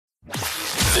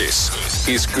This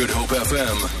is Good Hope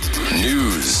FM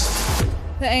News.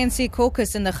 The ANC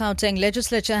caucus in the Gauteng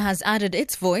Legislature has added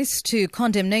its voice to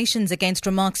condemnations against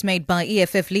remarks made by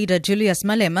EFF leader Julius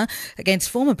Malema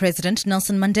against former President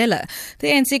Nelson Mandela. The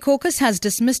ANC caucus has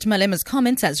dismissed Malema's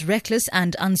comments as reckless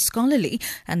and unscholarly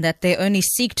and that they only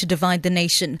seek to divide the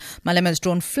nation. Malema has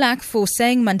drawn flack for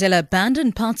saying Mandela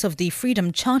abandoned parts of the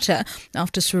Freedom Charter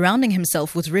after surrounding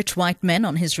himself with rich white men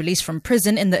on his release from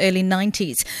prison in the early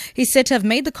 90s. He's said to have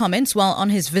made the comments while on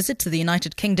his visit to the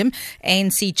United Kingdom.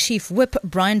 ANC Chief Whip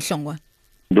Brian Hlongwa.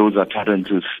 Those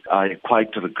utterances are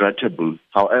quite regrettable.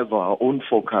 However, our own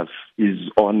focus is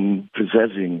on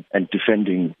preserving and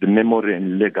defending the memory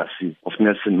and legacy of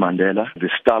Nelson Mandela, the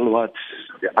stalwart,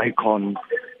 the icon,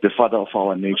 the father of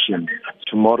our nation.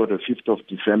 Tomorrow, the 5th of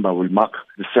December, will mark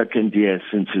the second year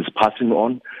since his passing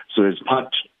on. So as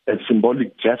part, a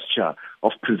symbolic gesture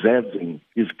of preserving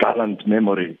his gallant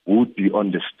memory would be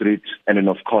on the street and then,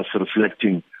 of course,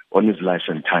 reflecting on his life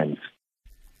and times.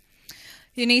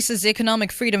 UNISA's Economic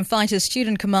Freedom Fighters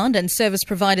Student Command and service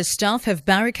provider staff have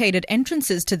barricaded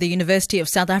entrances to the University of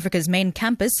South Africa's main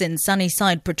campus in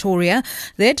Sunnyside, Pretoria.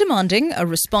 They're demanding a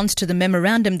response to the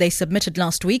memorandum they submitted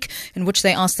last week, in which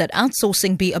they asked that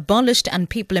outsourcing be abolished and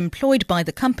people employed by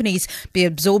the companies be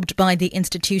absorbed by the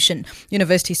institution.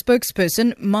 University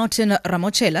spokesperson Martin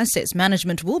Ramochela says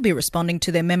management will be responding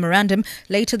to their memorandum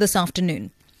later this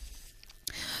afternoon.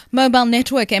 Mobile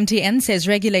network MTN says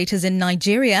regulators in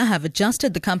Nigeria have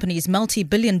adjusted the company's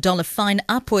multi-billion-dollar fine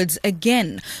upwards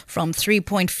again from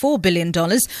 $3.4 billion to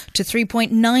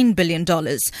 $3.9 billion.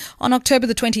 On October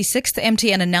the 26th,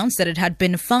 MTN announced that it had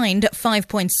been fined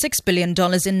 $5.6 billion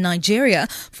in Nigeria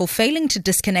for failing to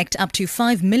disconnect up to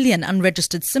 5 million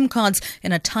unregistered SIM cards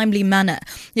in a timely manner.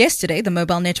 Yesterday, the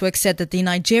mobile network said that the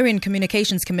Nigerian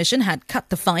Communications Commission had cut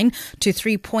the fine to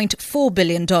 $3.4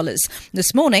 billion.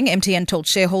 This morning, MTN told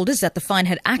shareholders that the fine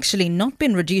had actually not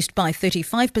been reduced by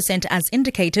 35% as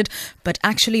indicated, but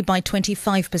actually by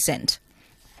 25%.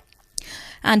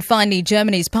 And finally,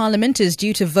 Germany's parliament is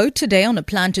due to vote today on a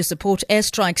plan to support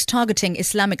airstrikes targeting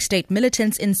Islamic State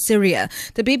militants in Syria.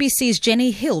 The BBC's Jenny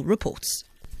Hill reports.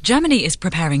 Germany is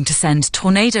preparing to send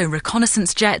Tornado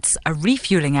reconnaissance jets, a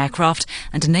refuelling aircraft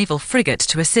and a naval frigate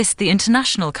to assist the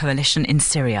international coalition in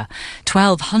Syria.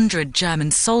 1,200 German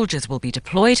soldiers will be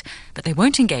deployed, but they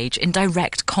won't engage in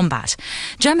direct combat.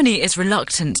 Germany is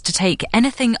reluctant to take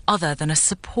anything other than a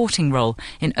supporting role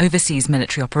in overseas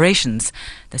military operations.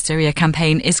 The Syria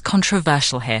campaign is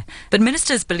controversial here, but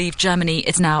ministers believe Germany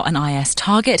is now an IS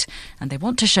target and they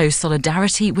want to show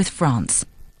solidarity with France.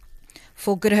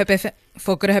 For Good Hope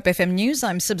FM News,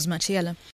 I'm Sibs Matiela.